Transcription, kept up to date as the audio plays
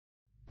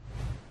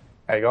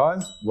Hey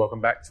guys, welcome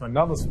back to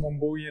another Swan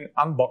Bullion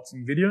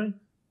unboxing video.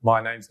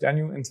 My name's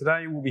Daniel and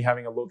today we'll be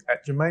having a look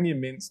at Germania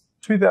Mint's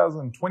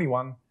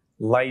 2021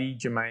 Lady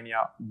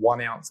Germania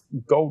 1 ounce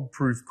gold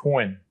proof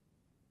coin.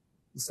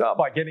 We'll start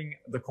by getting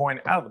the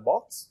coin out of the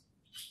box,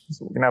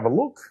 so we can have a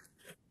look.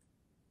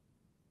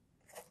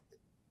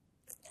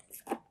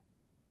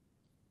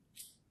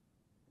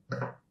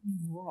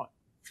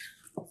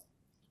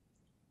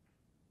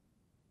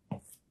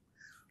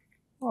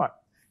 Right.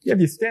 You have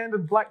your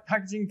standard black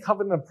packaging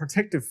covered in a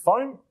protective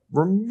foam.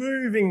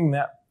 Removing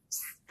that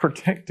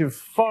protective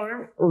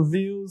foam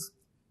reveals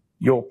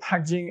your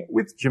packaging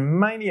with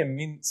Germania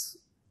Mint's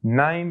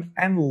name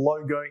and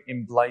logo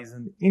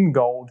emblazoned in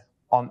gold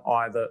on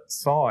either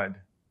side.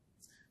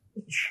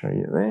 Let me show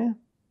you there.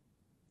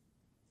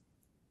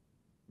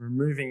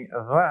 Removing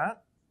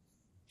that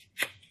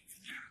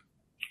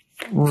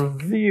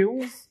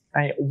reveals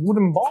a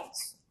wooden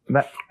box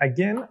that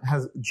again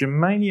has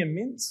Germania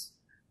Mint's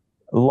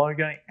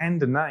logo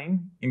and a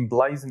name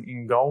emblazoned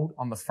in gold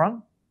on the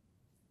front.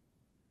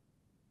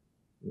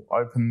 We'll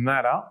open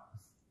that up.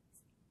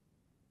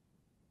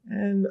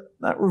 And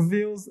that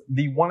reveals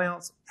the 1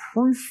 ounce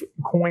proof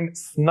coin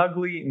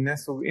snugly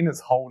nestled in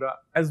its holder,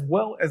 as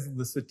well as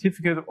the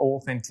certificate of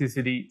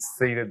authenticity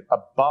seated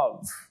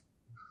above.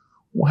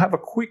 We'll have a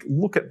quick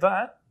look at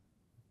that.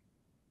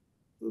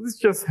 So this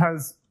just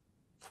has,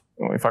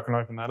 if I can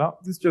open that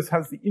up, this just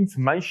has the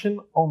information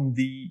on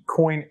the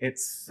coin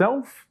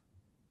itself,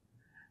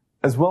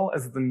 as well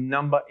as the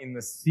number in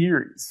the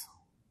series.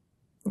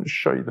 I'll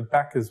show you the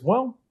back as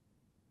well.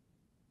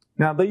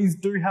 Now these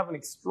do have an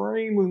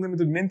extremely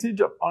limited mintage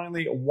of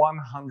only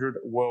 100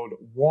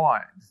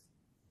 worldwide.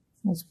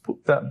 Let's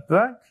put that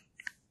back.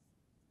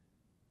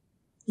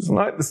 Just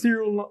note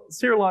the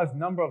serialized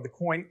number of the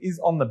coin is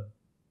on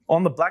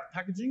the black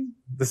packaging,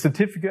 the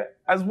certificate,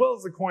 as well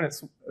as the coin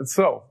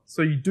itself.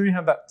 So you do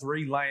have that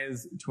 3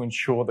 layers to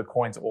ensure the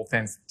coin's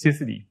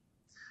authenticity.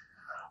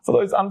 For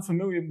those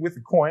unfamiliar with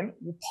the coin,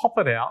 we'll pop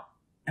it out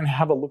and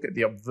have a look at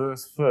the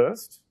obverse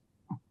first.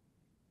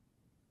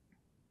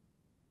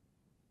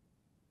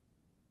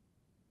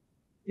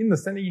 In the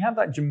center, you have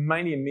that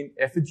Germania Mint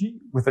effigy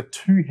with a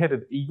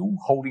 2-headed eagle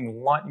holding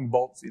lightning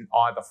bolts in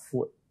either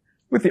foot,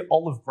 with the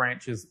olive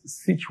branches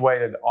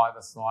situated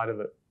either side of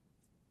it.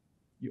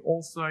 You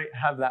also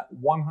have that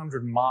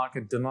 100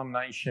 marker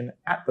denomination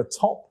at the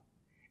top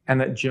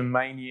and that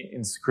Germania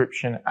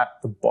inscription at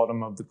the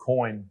bottom of the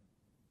coin.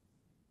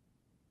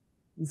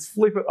 Let's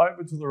flip it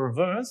over to the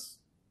reverse.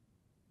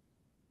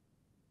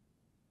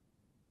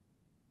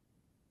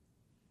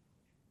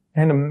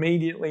 And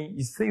immediately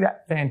you see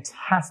that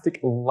fantastic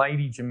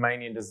Lady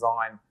Germania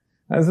design.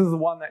 Now, this is the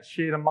one that's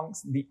shared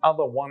amongst the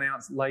other 1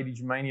 ounce Lady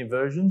Germania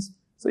versions.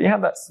 So you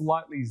have that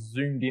slightly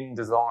zoomed in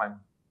design.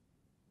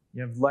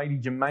 You have Lady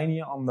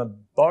Germania on the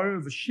bow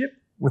of the ship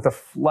with a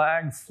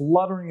flag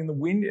fluttering in the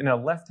wind in her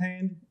left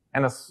hand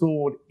and a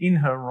sword in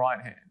her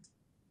right hand.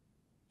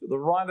 To the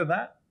right of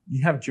that,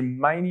 you have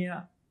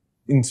Germania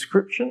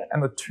inscription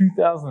and the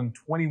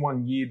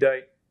 2021 year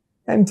date.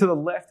 And to the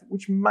left,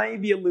 which may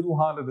be a little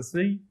harder to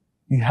see,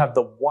 you have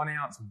the 1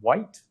 ounce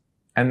weight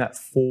and that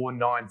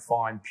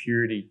 495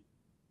 purity.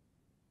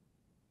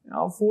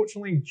 Now,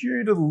 unfortunately,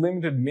 due to the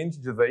limited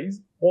mintage of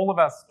these, all of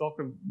our stock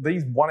of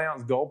these 1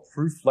 ounce gold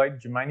proof Lady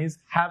Germanias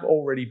have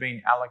already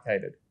been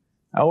allocated.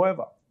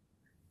 However,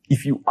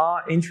 if you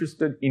are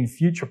interested in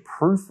future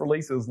proof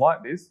releases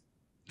like this,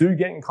 do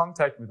get in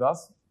contact with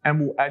us and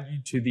we'll add you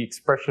to the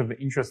expression of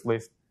interest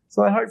list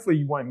so that hopefully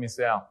you won't miss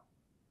out.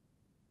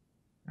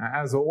 Now,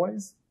 as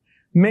always,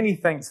 many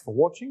thanks for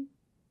watching.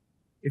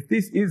 If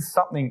this is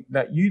something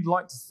that you'd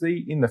like to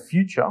see in the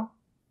future,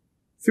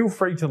 feel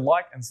free to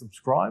like and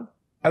subscribe,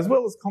 as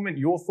well as comment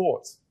your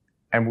thoughts,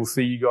 and we'll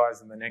see you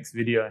guys in the next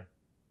video.